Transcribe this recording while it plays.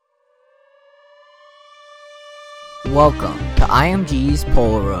Welcome to iMG's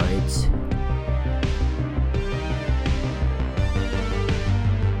Polaroids.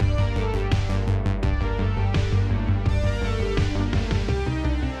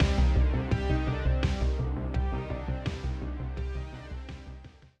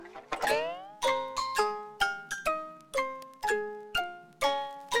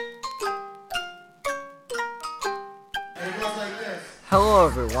 Hello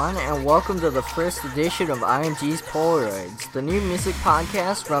everyone, and welcome to the first edition of iMG's Polaroids, the new music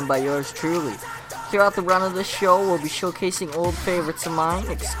podcast run by yours truly. Throughout the run of this show, we'll be showcasing old favorites of mine,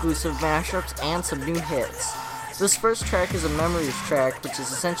 exclusive mashups, and some new hits. This first track is a memories track, which is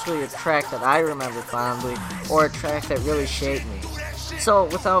essentially a track that I remember fondly, or a track that really shaped me. So,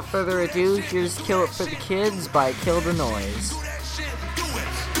 without further ado, here's Kill It For The Kids by Kill The Noise.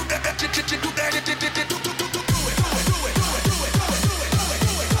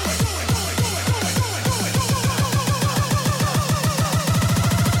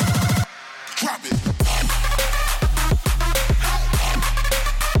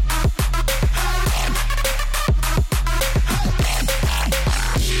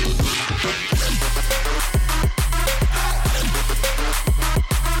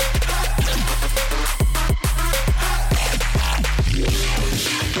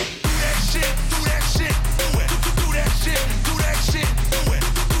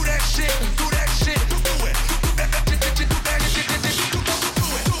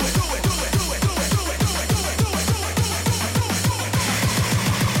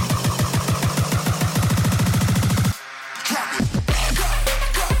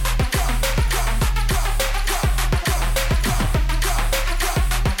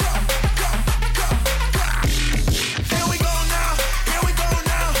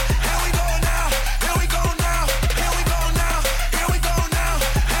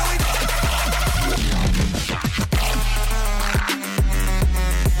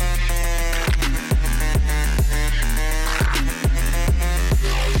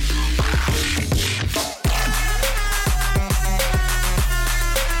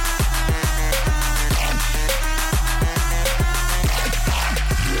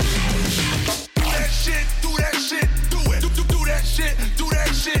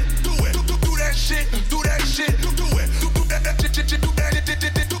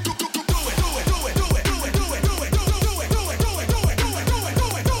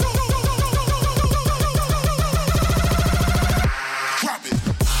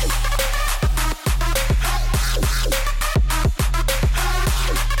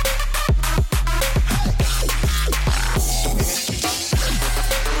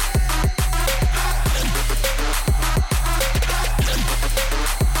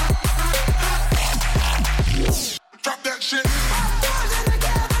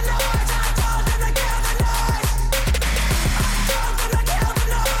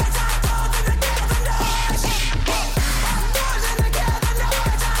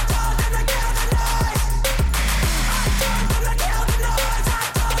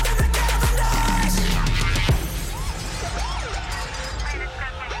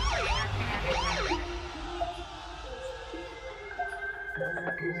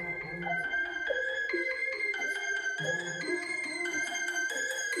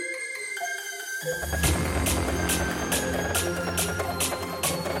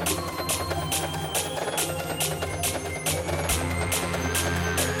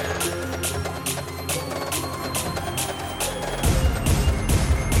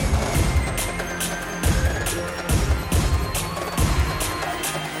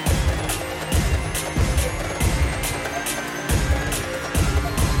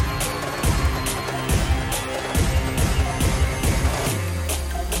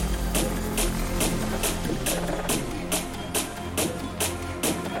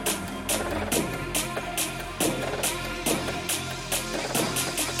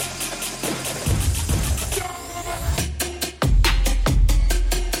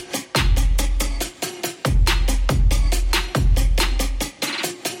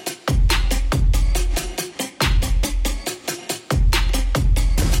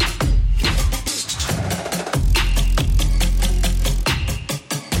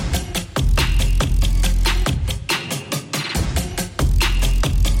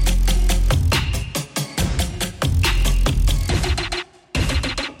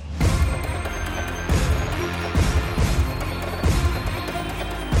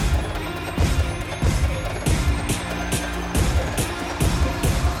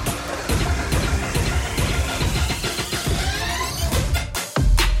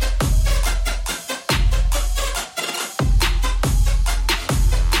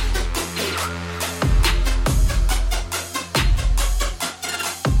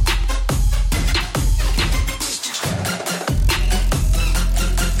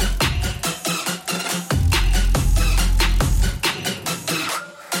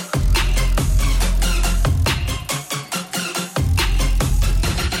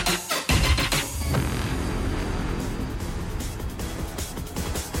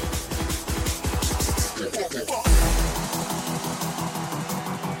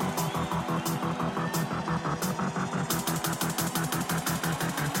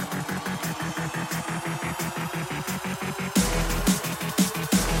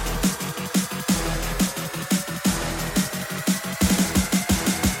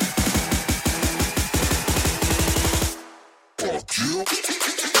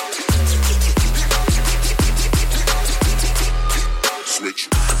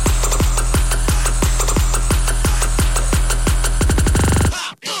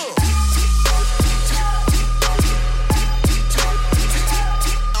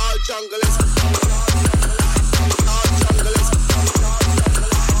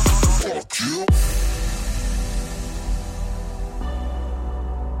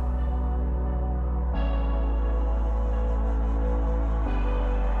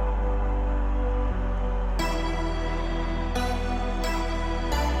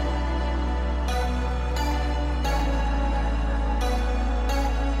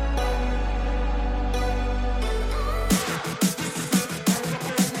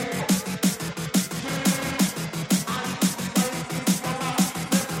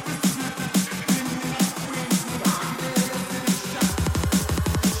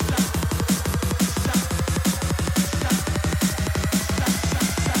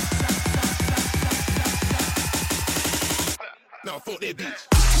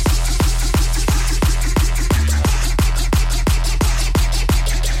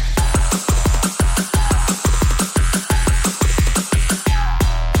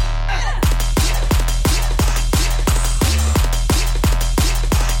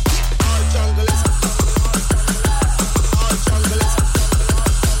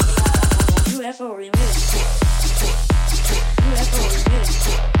 Remix.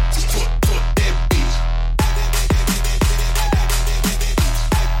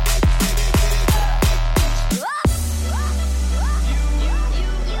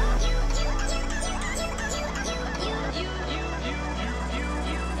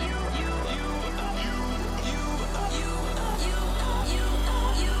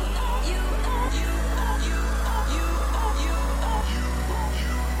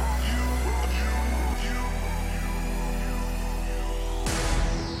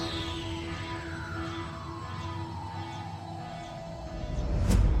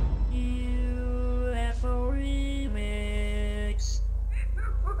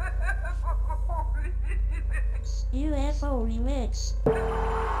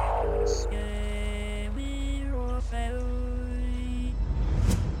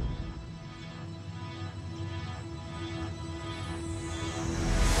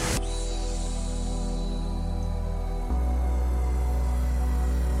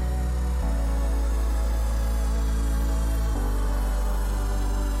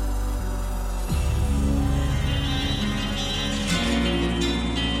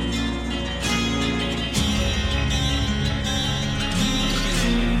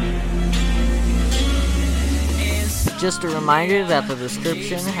 Just a reminder that the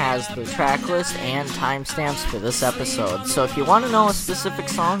description has the track list and timestamps for this episode, so if you want to know a specific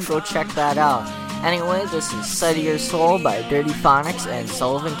song, go check that out. Anyway, this is Sight of Your Soul by Dirtyphonics and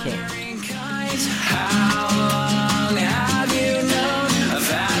Sullivan King. How long have you known? I've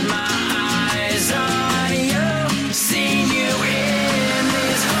had my eyes on you, seen you in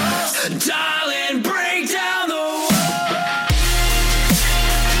these holes. Darling, break down the wall.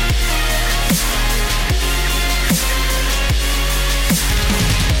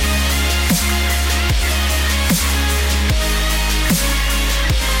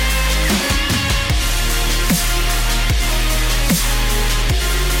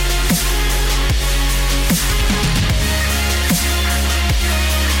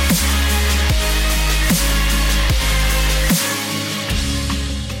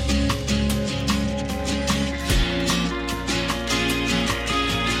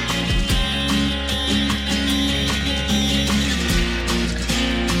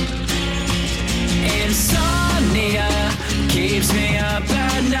 Keeps me up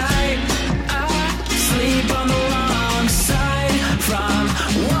at night. I sleep on the wrong side. From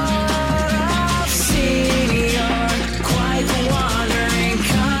what I've seen, you're quite the wandering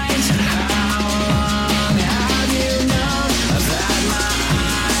kind. How long have you known? I've had my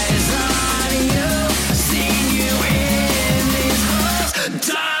eyes on you, seen you in these holes.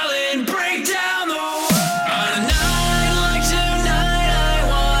 Darling, break down the wall. On a night like tonight, I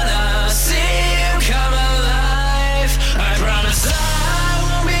wanna see you come alive. I promise I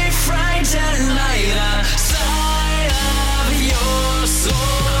won't be frightened by the sight of your soul.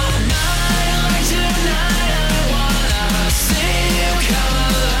 On a night like tonight, I wanna see you come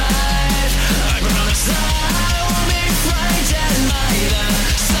alive. I promise I won't be frightened by the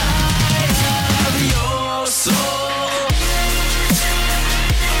sight of your soul.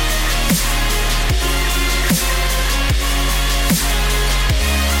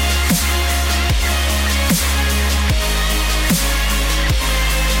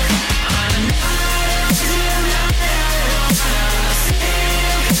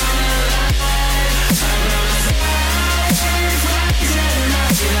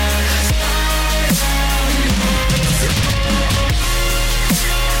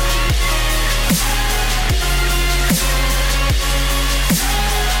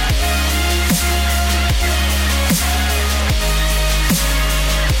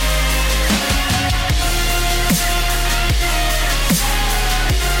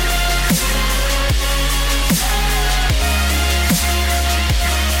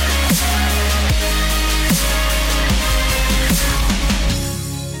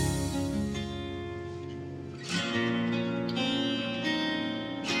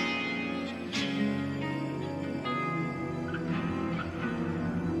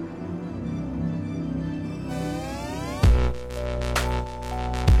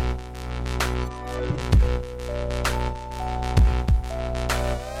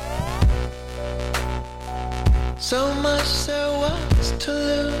 So much there was to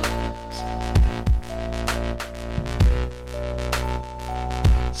lose.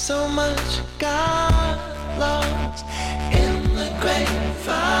 So much got lost in the great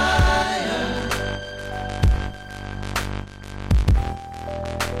fire.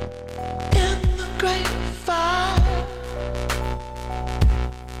 In the great fire.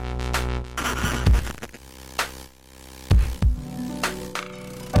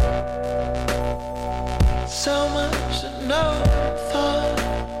 So much that no one thought,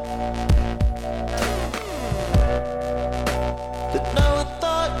 that no one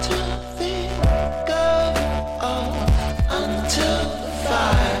thought to think of, until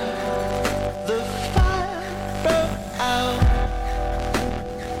the fire broke out.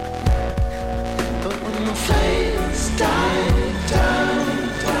 But when the flames died down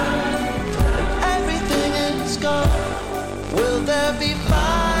and everything is gone, will there be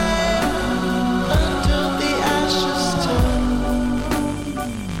fire until the ashes turn?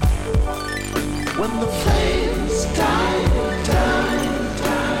 When the flames die down,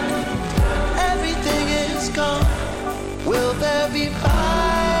 everything is gone, will there be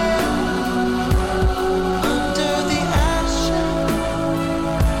fire under the ashes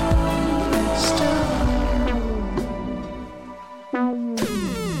still?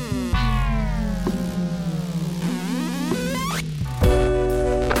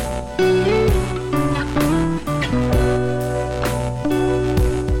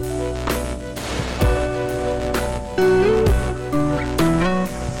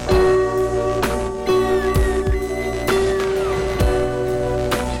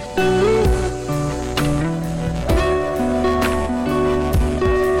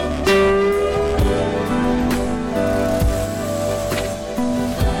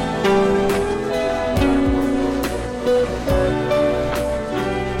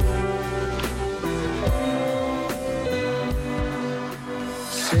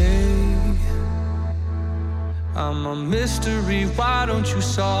 I'm a mystery, why don't you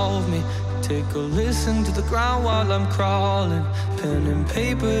solve me? Take a listen to the ground while I'm crawling. Pen and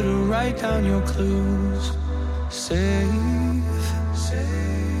paper to write down your clues. Safe,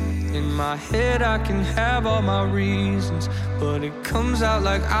 safe. In my head I can have all my reasons, but it comes out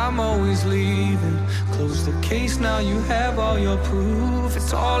like I'm always leaving. Close the case, now you have all your proof.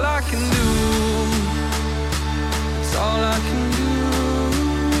 It's all I can do. It's all I can do.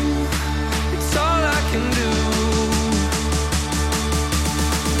 It's all I can do.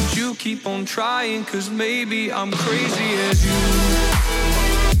 But you keep on trying, 'cause maybe I'm crazy as you.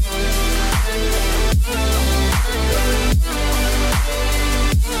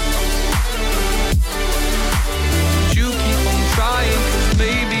 You keep on trying, 'cause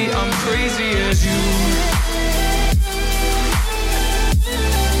maybe I'm crazy as you.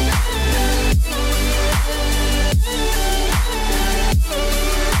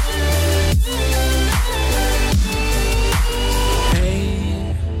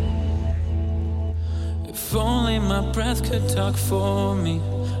 If only my breath could talk for me,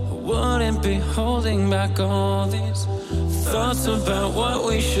 I wouldn't be holding back all these thoughts about what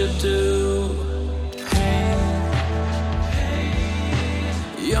we should do. Hey,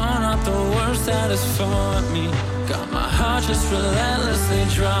 you're not the worst that has fought me. Got my heart just relentlessly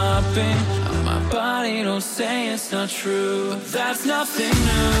dropping. My body don't say it's not true, but that's nothing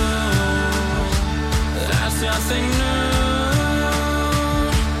new. That's nothing new.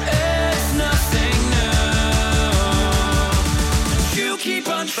 Keep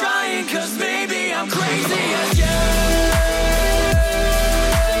on trying, 'cause maybe I'm crazy as you.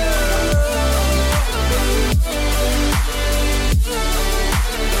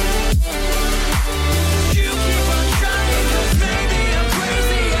 You keep on trying, 'cause maybe I'm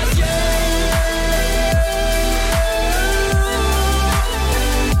crazy as you.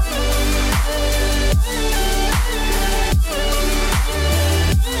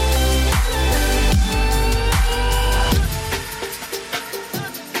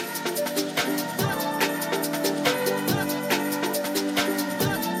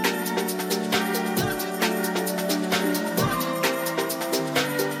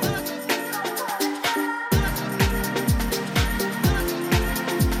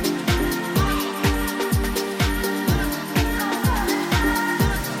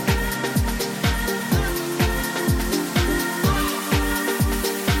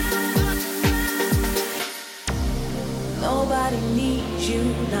 Nobody needs you,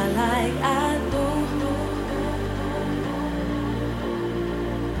 not like I do.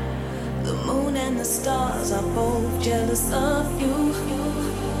 The moon and the stars are both jealous of you.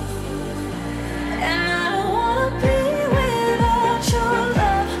 And I don't wanna be without your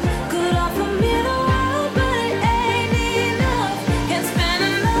love. Could offer me the world, but it ain't enough. Can't spend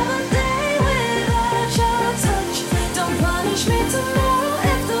another day without your touch. Don't punish me tomorrow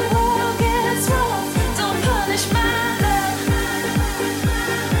if the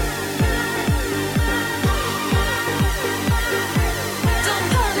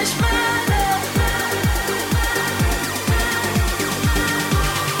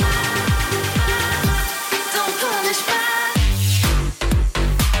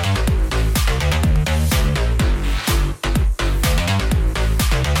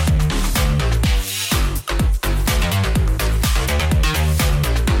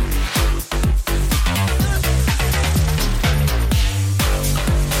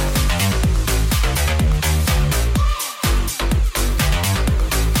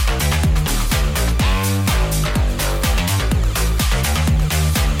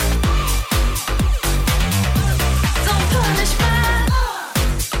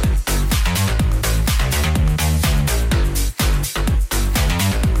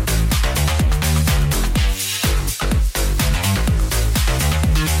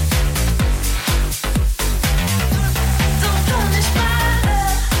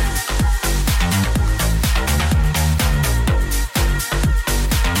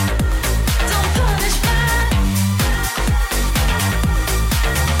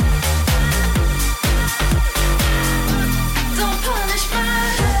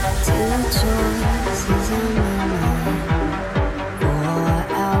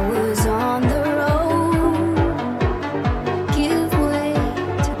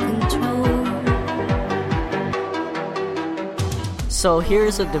So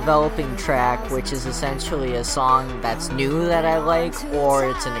here's a developing track, which is essentially a song that's new that I like, or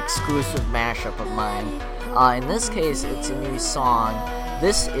it's an exclusive mashup of mine. In this case, it's a new song.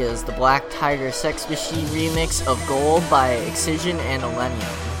 This is the Black Tiger Sex Machine remix of Gold by Excision and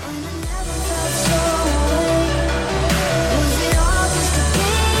Illenium.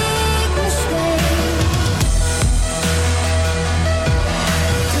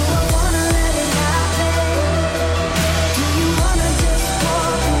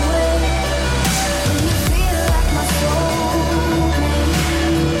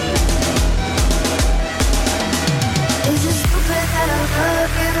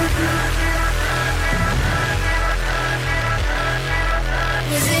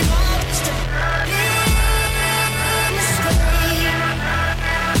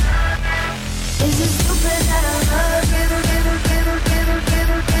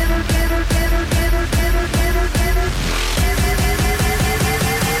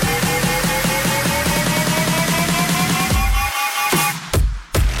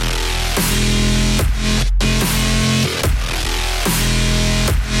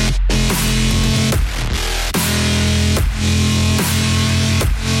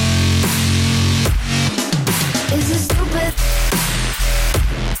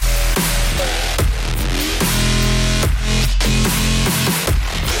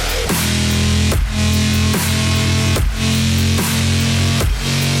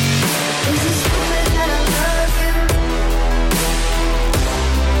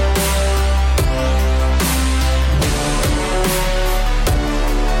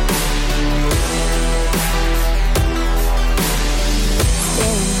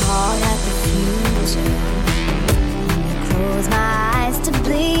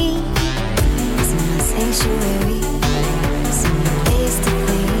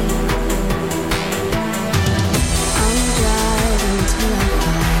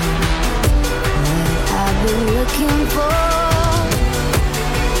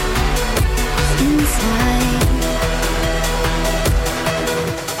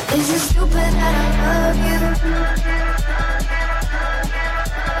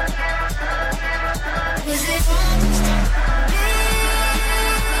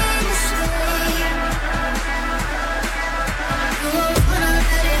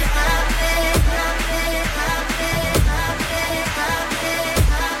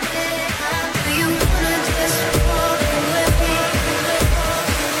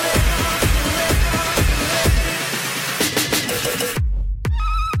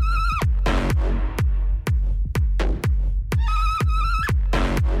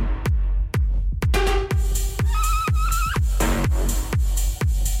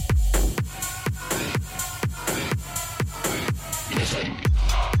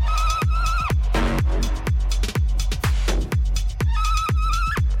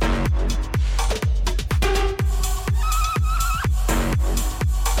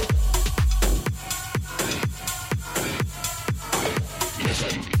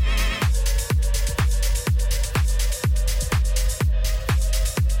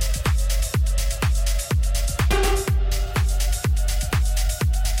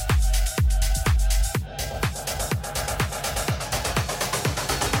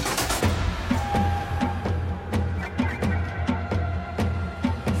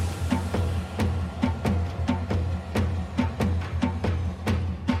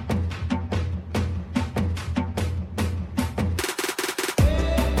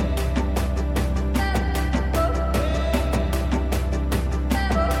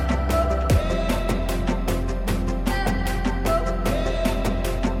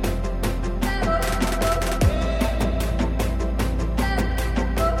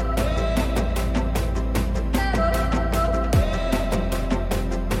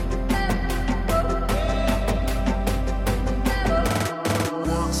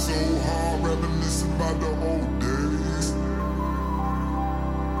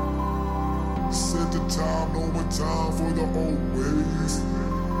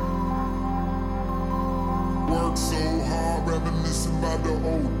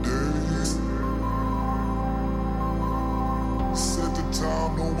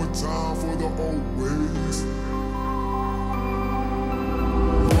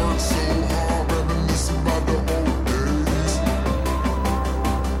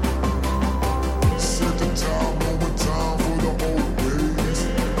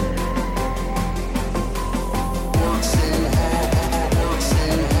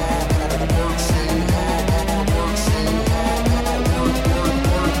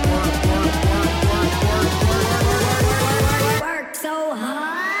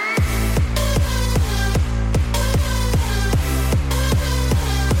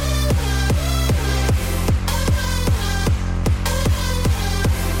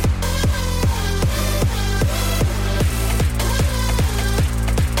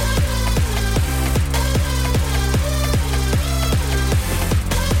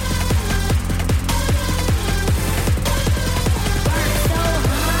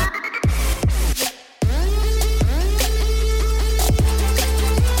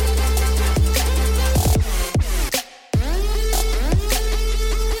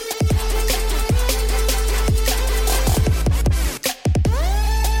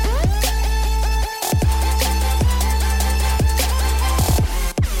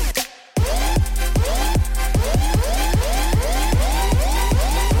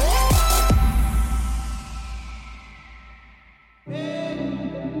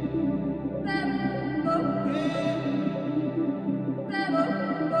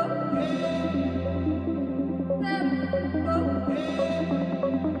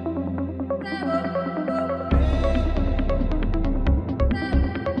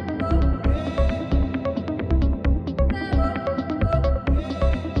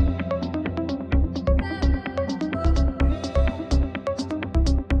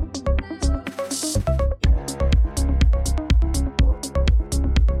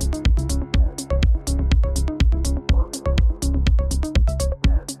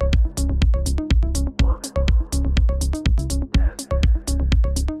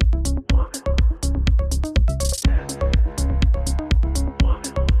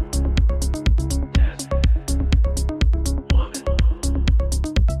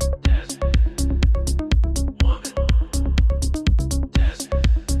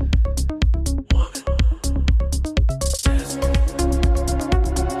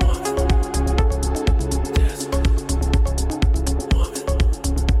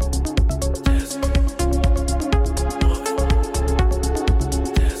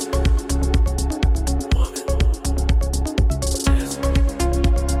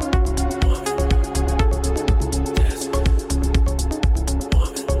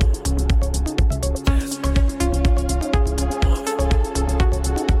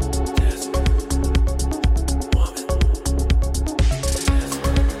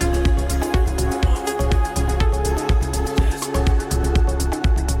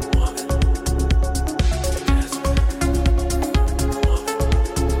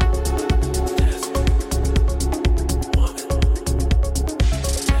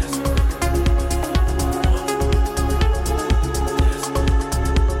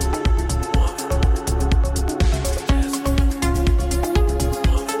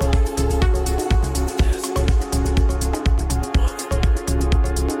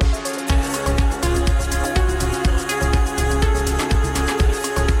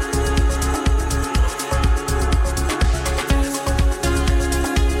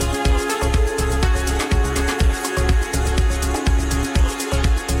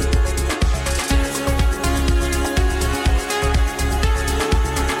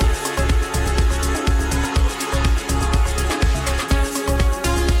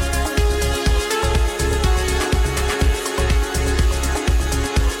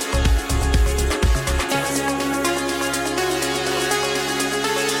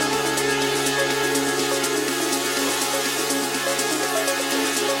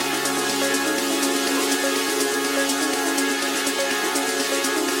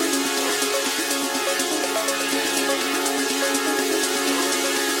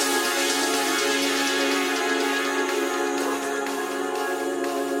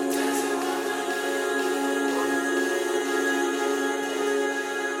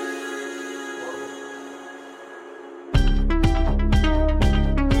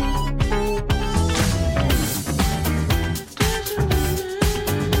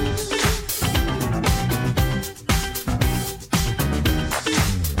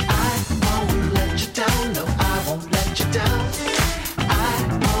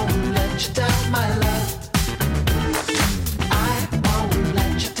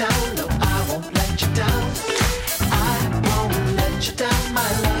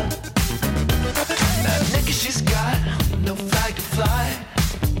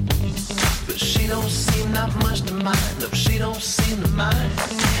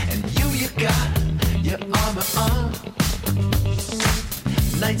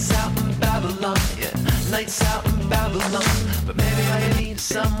 Nights out in Babylon, yeah, nights out in Babylon. But maybe all you need is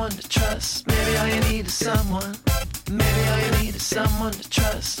someone to trust. Maybe all you need is someone. Maybe all you need is someone to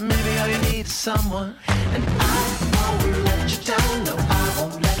trust. Maybe all you need is someone. And I won't let you down, no, I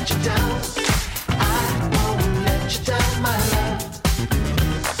won't let you down. I won't let you down, my love.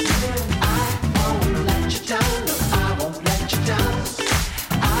 I won't let you down, no, I won't let you down.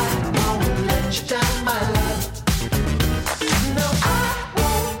 I won't let you down, my love. No, I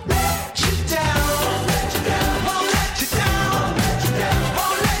won't let you down. Won't let you down. Won't let you down. Won't let you down.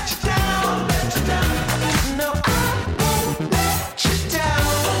 Won't let you down. Won't let you down. No, I won't let you down.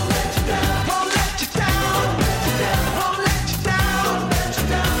 Won't let you down. Won't let you down. Won't let you down. Won't let you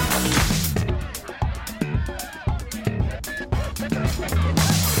down.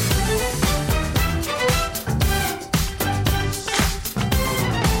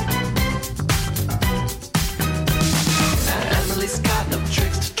 Emily's got no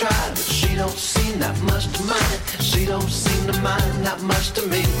tricks to try, but she don't seem that much to mind. She don't seem to mind that much to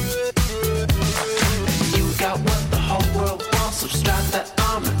me. You got what the whole world wants, so strap that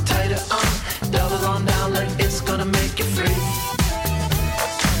armor tighter on. Double on down like it's gonna make you free.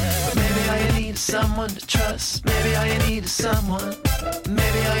 But maybe all you need is someone to trust. Maybe all you need is someone.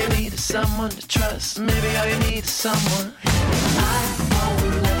 Maybe all you need is someone to trust. Maybe all you need is someone. I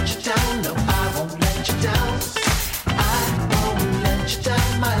won't let you down, no, I won't let you down. I won't let you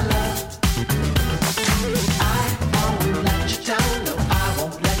down, my love. I won't let you down, no, I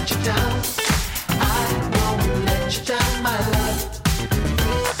won't let you down. I won't let you down, my love.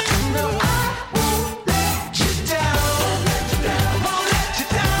 No, I won't let you down. Won't let you down. Won't let you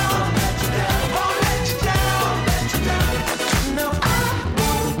down. Won't let you down. Won't let you down. No, I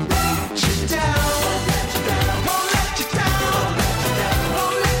won't let you down. Won't let you down. Won't let you down. Won't let you down.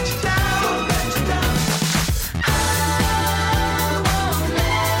 Won't let you down. I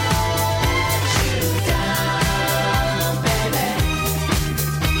won't let you down, baby.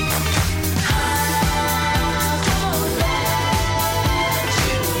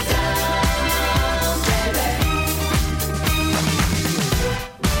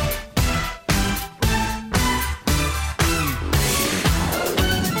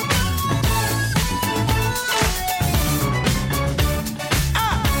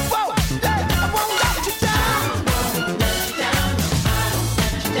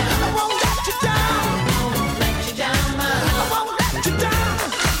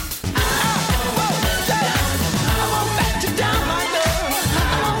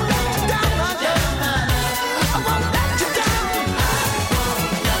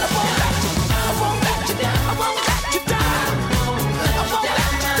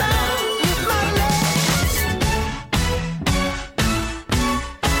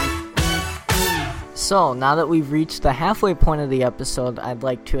 So, now that we've reached the halfway point of the episode, I'd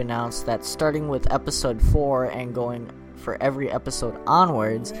like to announce that starting with episode 4 and going for every episode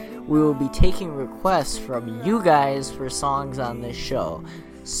onwards, we will be taking requests from you guys for songs on this show.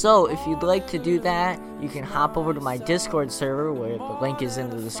 So, if you'd like to do that, you can hop over to my Discord server where the link is in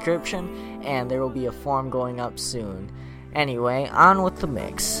the description, and there will be a form going up soon. Anyway, on with the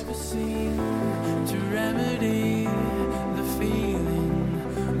mix. To remedy the feeling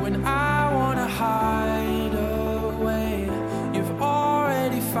when I wanna hide away, you've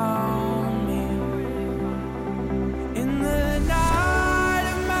already found me in the night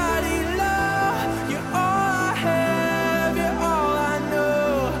of mighty love. You're all I have, you're all I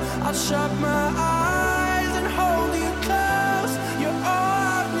know. I'll shut my eyes and hold you close. You're all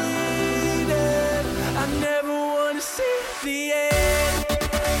I've needed. I never wanna see the end.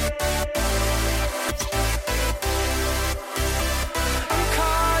 I'm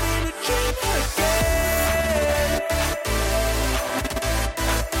caught in a dream again.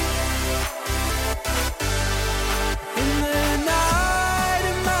 In the night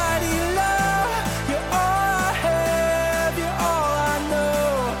of mighty love, you're all I have, you're all I know.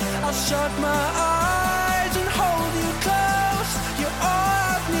 I'll shut my eyes and hold you close. You're all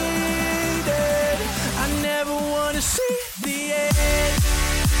I've needed. I never wanna see the end.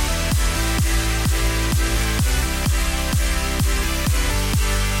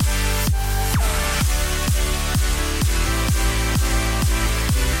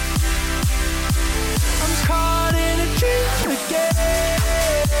 I'm caught in a dream again.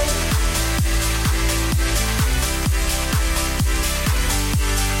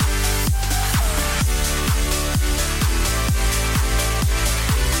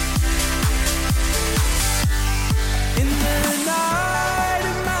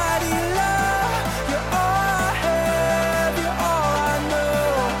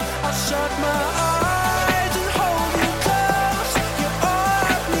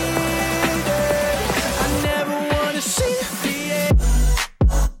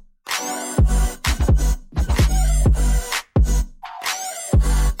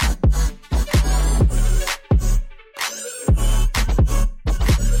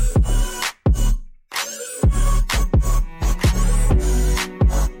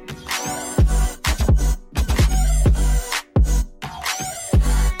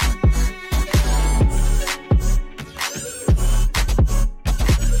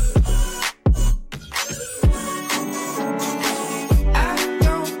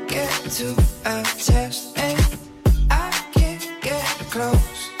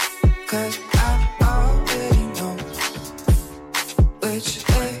 'cause I already know which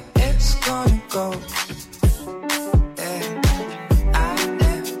way it's gonna go. Yeah. I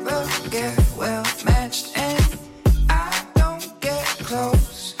never get well matched and I don't get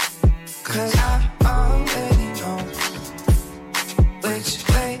close, 'cause I already know which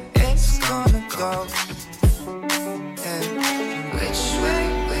way it's gonna go. Yeah. Which way,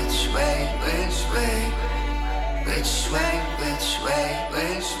 which way, which way, which way, which way,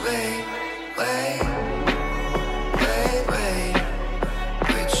 which way, way, way, way,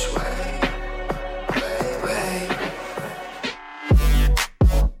 which way, way, way.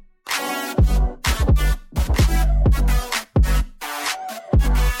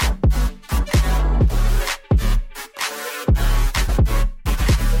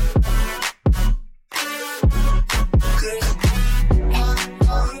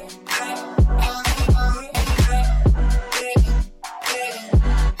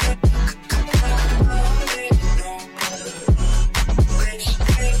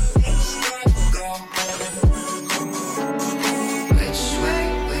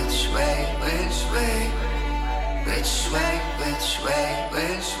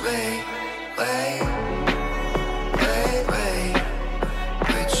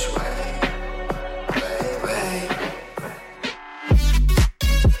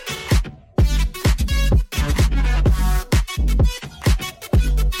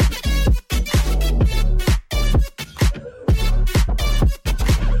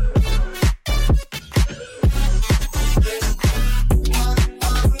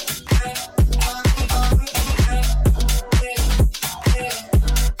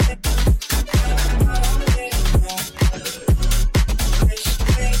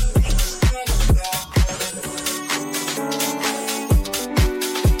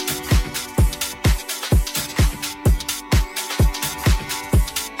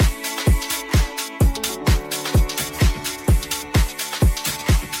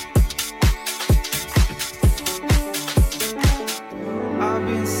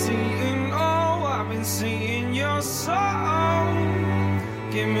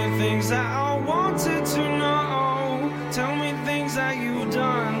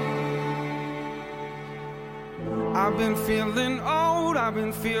 I've been feeling old, I've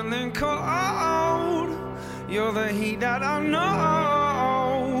been feeling cold. You're the heat that I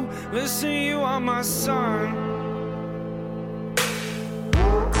know. Listen, you are my sun.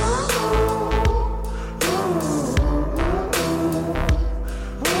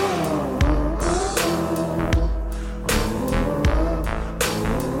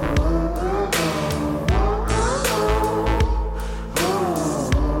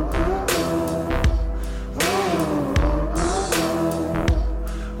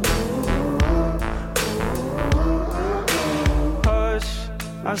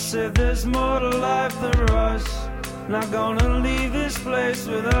 I said there's more to life than rush. Not gonna leave this place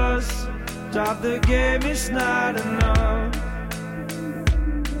with us. Drop the game, it's not enough.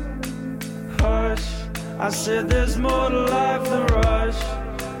 Hush, I said there's more to life than rush.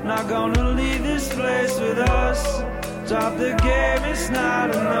 Not gonna leave this place with us. Drop the game, it's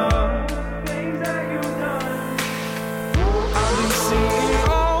not enough. I've been seeing,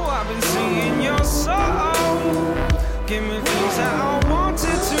 oh, I've been seeing your soul. Give me things that I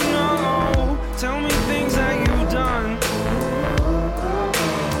wanted to know. Tell me things that you've done.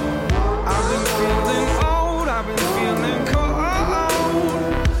 I've been feeling old, I've been feeling cold.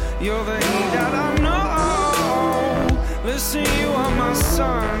 You're the heat that I know. Listen, you are my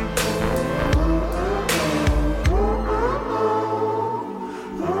sun.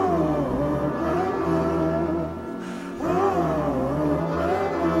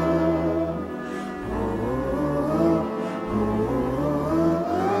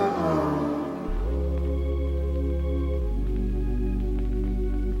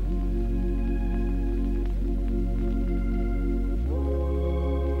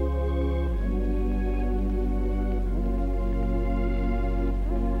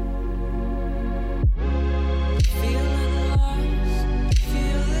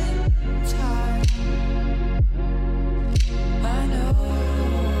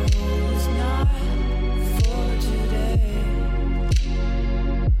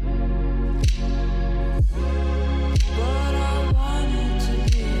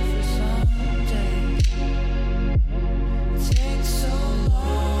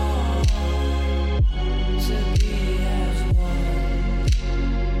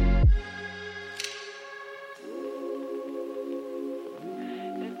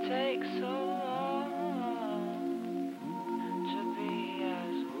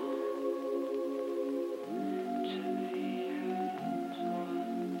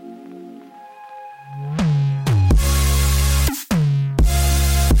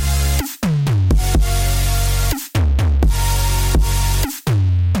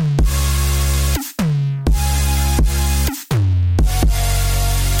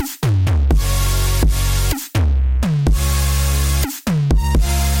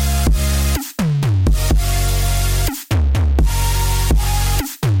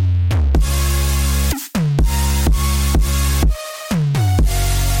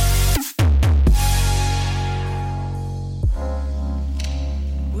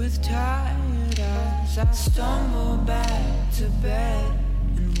 stumble back to bed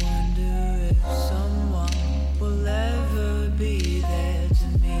and wonder if someone will ever be there to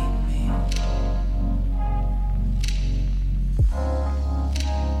meet me.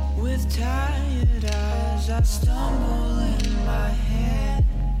 With tired eyes, I stumble in my head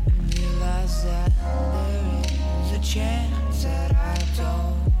and realize that there is a chance that I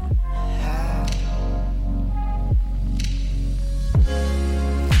don't have.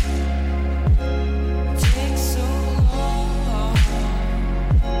 It takes so long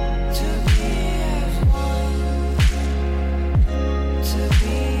to be as one, to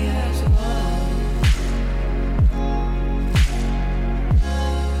be as one.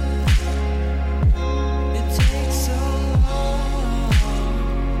 It takes so long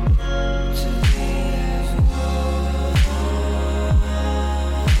to be as one.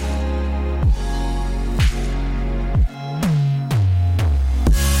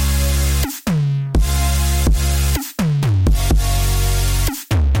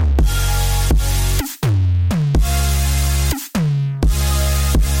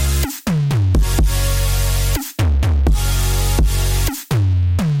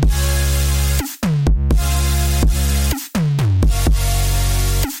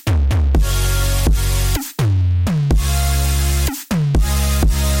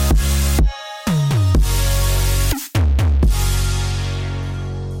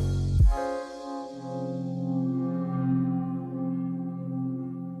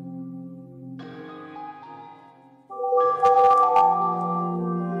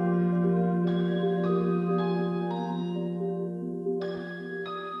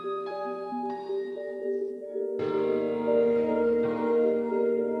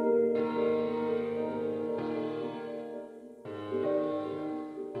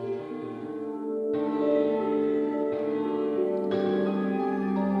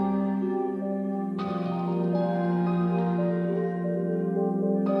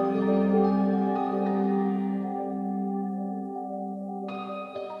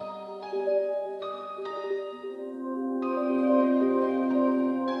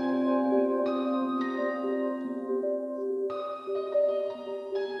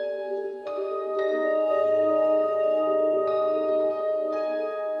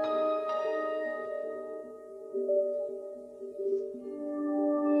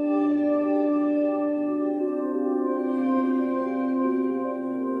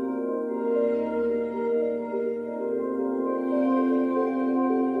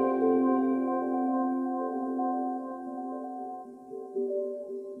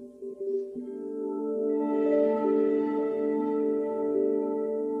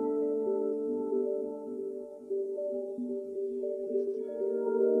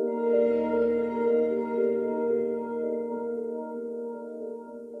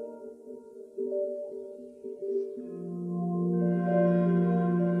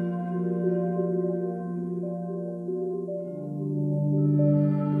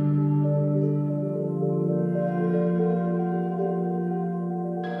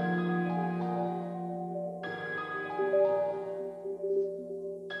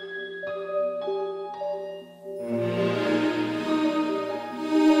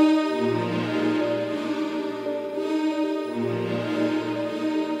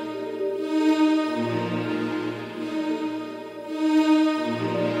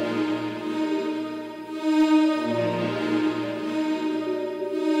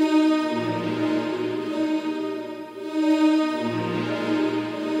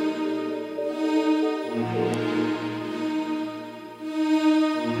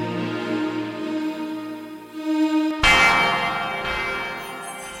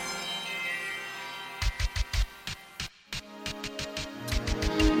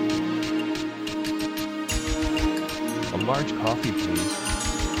 large coffee, please.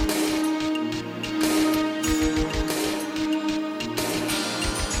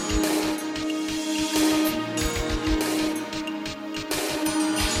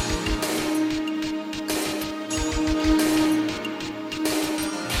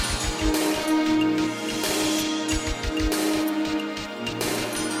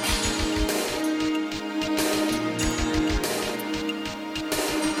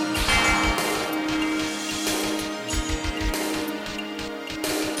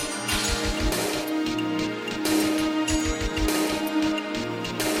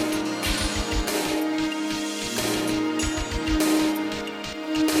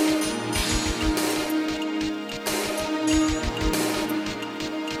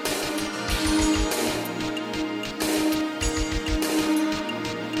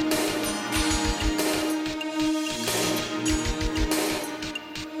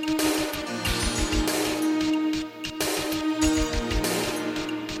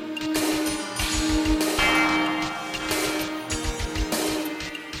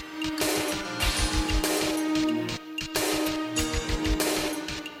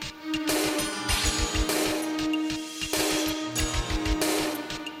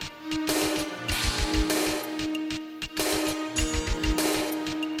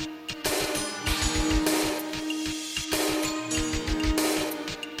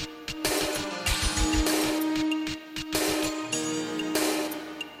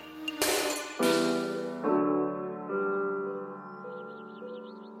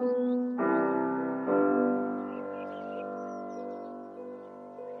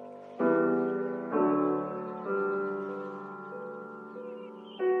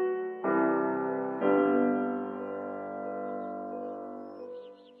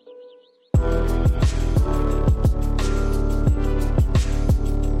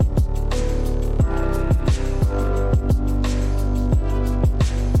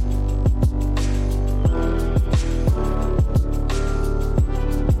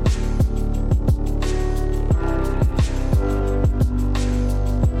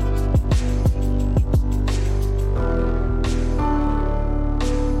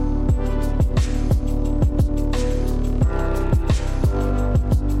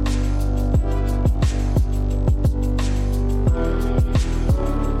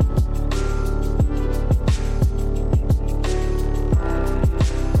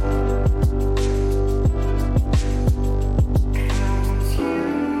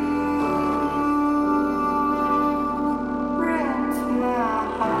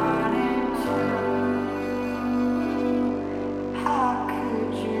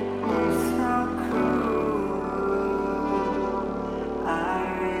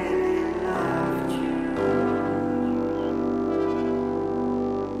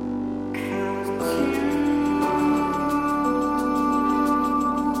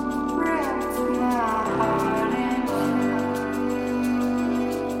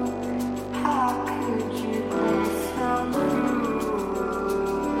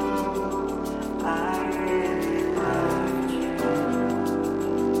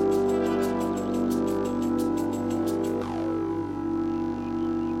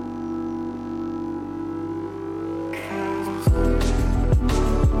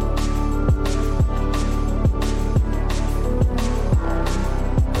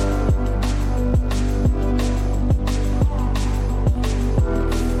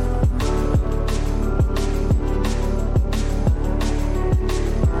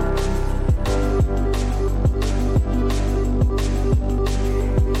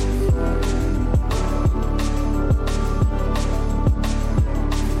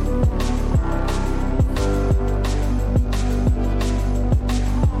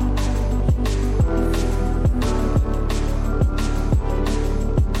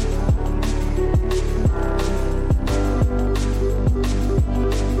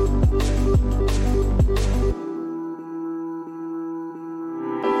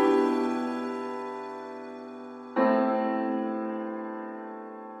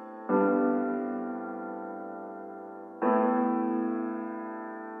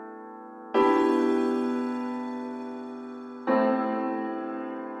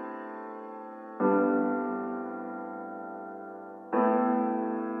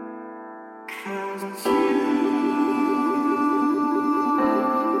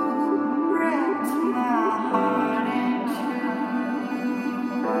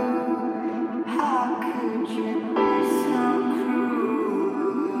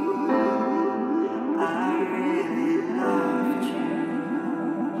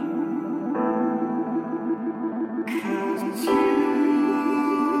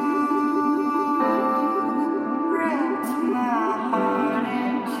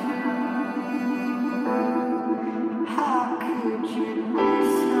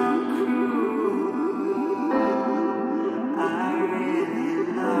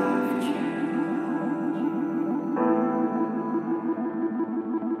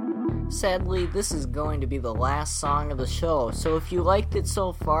 Sadly, this is going to be the last song of the show, so if you liked it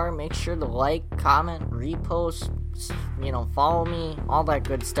so far, make sure to like, comment, repost, follow me, all that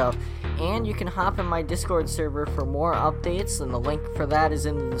good stuff. And you can hop in my Discord server for more updates, and the link for that is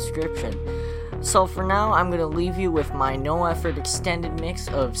in the description. So for now, I'm going to leave you with my no-effort extended mix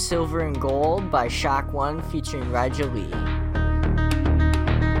of Silver and Gold by ShockOne featuring Reija.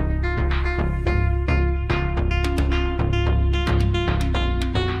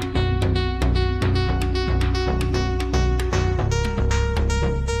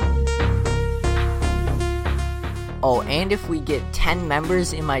 Oh, and if we get 10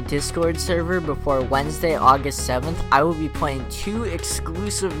 members in my Discord server before Wednesday, August 7th, I will be playing 2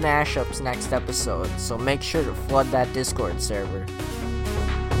 exclusive mashups next episode, so make sure to flood that Discord server.